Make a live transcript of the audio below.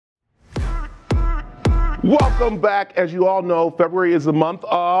Welcome back. As you all know, February is the month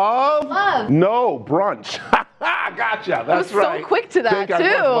of love. No brunch. Gotcha. That's right. So quick to that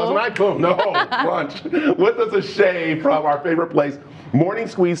too. Wasn't I? Boom. No brunch. With us is Shay from our favorite place, Morning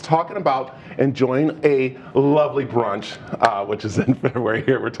Squeeze, talking about enjoying a lovely brunch, which is in February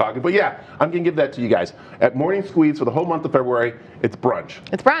here we're talking. But yeah, I'm going to give that to you guys. At Morning Squeeze for the whole month of February, it's brunch.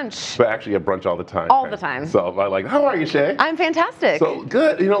 It's brunch. But actually, I have brunch all the time. All the time. So I like, how are you, Shay? I'm fantastic. So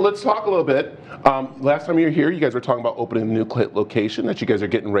good. You know, let's talk a little bit. Last time you were here, you guys were talking about opening a new location that you guys are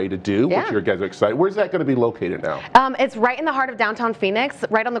getting ready to do, which you guys are excited. Where's that going to be located now? It's right in the heart of downtown Phoenix,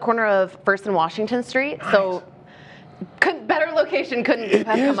 right on the corner of 1st and Washington Street. Nice. So better location couldn't have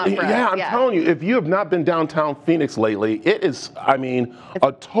come up for us. Yeah, I'm telling you, if you have not been downtown Phoenix lately, it is, I mean,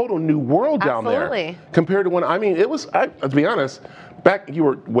 a total new world down there. Compared to when, I mean, it was, to be honest, back, you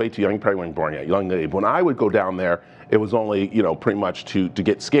were way too young, you probably weren't born yet, young lady. When I would go down there, it was only, you know, pretty much to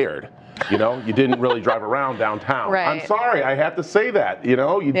get scared. You know, you didn't really drive around downtown. Right. I'm sorry, I have to say that. You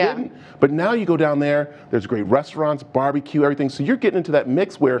know, you didn't. But now you go down there, there's great restaurants, barbecue, everything. So you're getting into that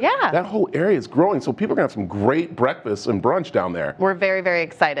mix where that whole area is growing. So people are going to have some great breakfast and brunch down there. We're very, very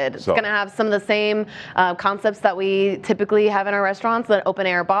excited. It's going to have some of the same concepts that we typically have in our restaurants, an open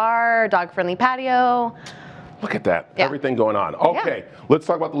air bar, dog-friendly patio. Look at that. Everything going on. Okay, let's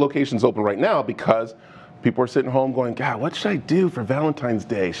talk about the locations open right now, because people are sitting home going, God, what should I do for Valentine's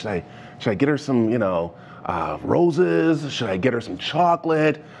Day? Should I get her some, you know, roses? Should I get her some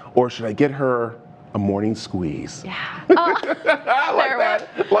chocolate? Or should I get her a morning squeeze? Yeah. I like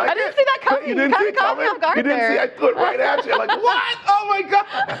that. Like I didn't see that coming. You didn't see it coming? You didn't see I threw it right at you. Like, what? Oh my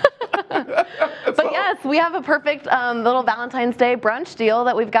God. But yes, we have a perfect little Valentine's Day brunch deal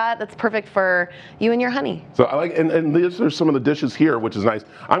that we've got that's perfect for you and your honey. So I like, and these are some of the dishes here, which is nice.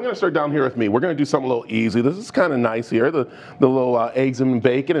 I'm going to start down here with me. We're going to do something a little easy. This is kind of nice here. The little eggs and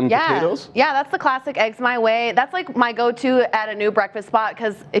bacon and potatoes. Yeah, that's the classic eggs my way. That's like my go-to at a new breakfast spot,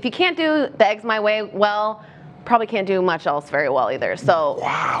 because if you can't do the eggs my way well, probably can't do much else very well either. So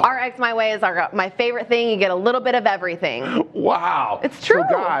our eggs my way is my favorite thing. You get a little bit of everything. Wow. It's true.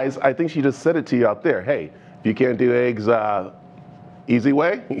 So guys, I think she just said it to you out there. Hey, if you can't do eggs easy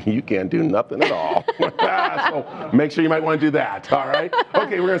way, you can't do nothing at all. So make sure you might want to do that, all right?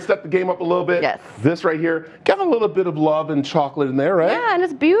 Okay, we're going to step the game up a little bit. Yes. This right here, got a little bit of love and chocolate in there, right? Yeah, and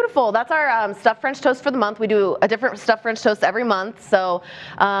it's beautiful. That's our stuffed French toast for the month. We do a different stuffed French toast every month. So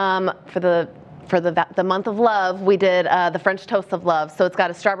for the month of love, we did the French toast of love. So it's got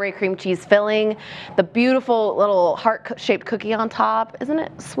a strawberry cream cheese filling, the beautiful little heart-shaped cookie on top. Isn't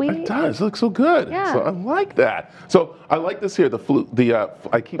it sweet? It does. It looks so good. Yeah. So I like that. So I like this here, the flute. The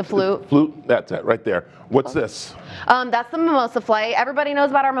flute. Flute. That's it right there. What's this? That's the mimosa flight. Everybody knows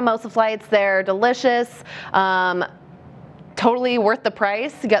about our mimosa flights. They're delicious. Totally worth the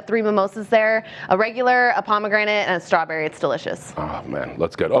price. You got 3 mimosas there, a regular, a pomegranate, and a strawberry. It's delicious. Oh man,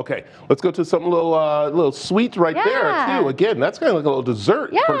 that's good. Okay, let's go to something little sweet right there too. Again, that's kind of like a little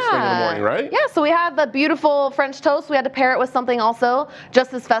dessert first thing in the morning, right? Yeah. So we have the beautiful French toast. We had to pair it with something also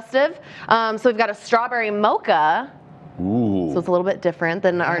just as festive. So we've got a strawberry mocha. Ooh. So it's a little bit different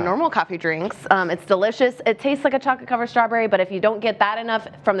than our normal coffee drinks. It's delicious. It tastes like a chocolate covered strawberry, but if you don't get that enough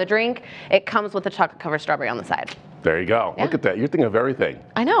from the drink, it comes with a chocolate covered strawberry on the side. There you go. Look at that. You're thinking of everything.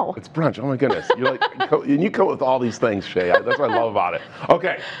 I know. It's brunch. Oh my goodness. You're like, and you come with all these things, Shay. That's what I love about it.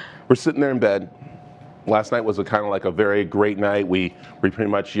 Okay, we're sitting there in bed. Last night was kind of like a very great night. We pretty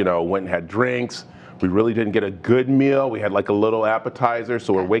much, you know, went and had drinks. We really didn't get a good meal. We had like a little appetizer,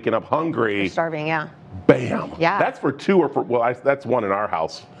 so we're waking up hungry. We're starving, yeah. Bam. Yeah. That's for 2 or for, well, that's 1 in our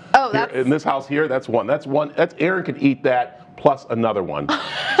house. Oh, that's... In this house here, that's 1. That's Aaron could eat that plus another one.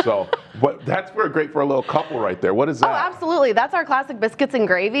 So, but that's great for a little couple right there. What is that? Oh, absolutely. That's our classic biscuits and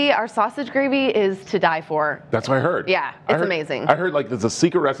gravy. Our sausage gravy is to die for. That's what I heard. Yeah, it's amazing. I heard like there's a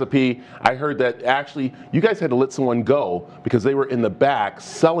secret recipe. I heard that actually you guys had to let someone go because they were in the back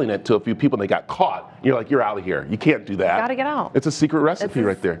selling it to a few people and they got caught. You're like, you're out of here. You can't do that. You gotta get out. It's a secret recipe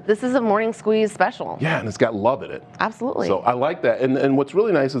right there. This is a morning squeeze special. Yeah, and it's got love in it. Absolutely. So I like that. And what's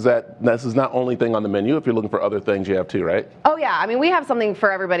really nice is that this is not only thing on the menu. If you're looking for other things, you have too, right? Oh yeah, I mean we have something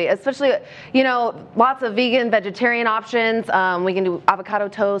for everybody, especially, you know, lots of vegan, vegetarian options. We can do avocado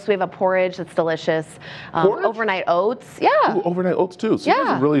toast. We have a porridge that's delicious. Overnight oats. Yeah. Ooh, overnight oats too. So you guys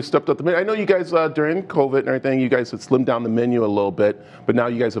have really stepped up the menu. I know you guys during COVID and everything, you guys had slimmed down the menu a little bit, but now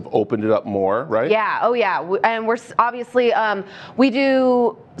you guys have opened it up more, right? Yeah. Oh yeah. And we're obviously we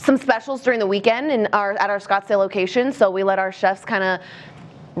do some specials during the weekend at our Scottsdale location. So we let our chefs kind of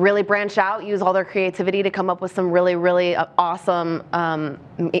really branch out, use all their creativity to come up with some really, really awesome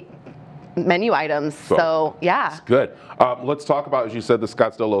menu items. So yeah. It's good. Let's talk about, as you said, the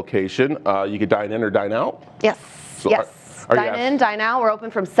Scottsdale location. You could dine in or dine out? Yes. So yes. Dine in, dine out. We're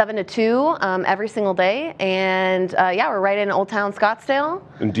open from 7 to 2 every single day. And yeah, we're right in Old Town Scottsdale.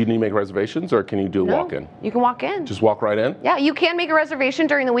 And do you need to make reservations, or can you do a walk-in? You can walk in. Just walk right in? Yeah, you can make a reservation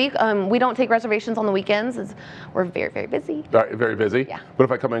during the week. We don't take reservations on the weekends. We're very, very busy. Very busy? Yeah. But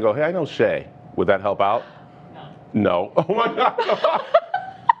if I come in and go, hey, I know Shay, would that help out? No. Oh my God.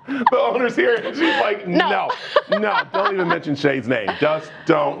 The owner's here, and she's like, no, don't even mention Shay's name. Just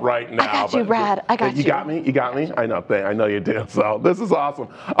don't right now. I got you, Brad. I got you. You got me? You got me? I know you do. So this is awesome.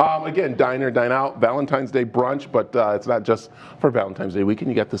 Again, dine in, dine out, Valentine's Day brunch, but it's not just for Valentine's Day weekend.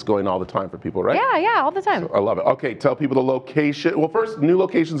 You get this going all the time for people, right? Yeah, all the time. So I love it. Okay, tell people the location. Well, first, new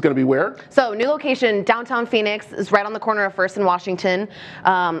location is going to be where? So new location, downtown Phoenix, is right on the corner of First and Washington.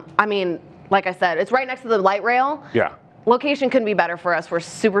 I mean, like I said, it's right next to the light rail. Yeah. Location couldn't be better for us. We're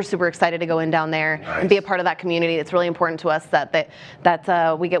super, super excited to go in down there and be a part of that community. It's really important to us that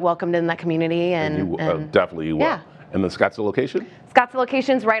we get welcomed in that community. And definitely you will. Yeah. And the Scottsdale location? Scottsdale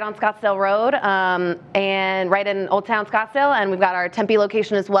location's right on Scottsdale Road and right in Old Town Scottsdale. And we've got our Tempe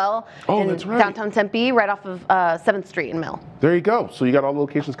location as well. Oh, that's right. Downtown Tempe, right off of 7th Street in Mill. There you go. So you got all the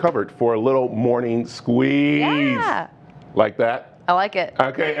locations covered for a little morning squeeze. Yeah. Like that? I like it.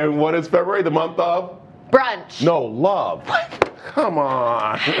 Okay, and what is February? The month of? Brunch. No, love. Come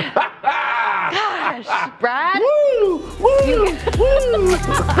on. Gosh, Brad. Woo! Woo! Woo!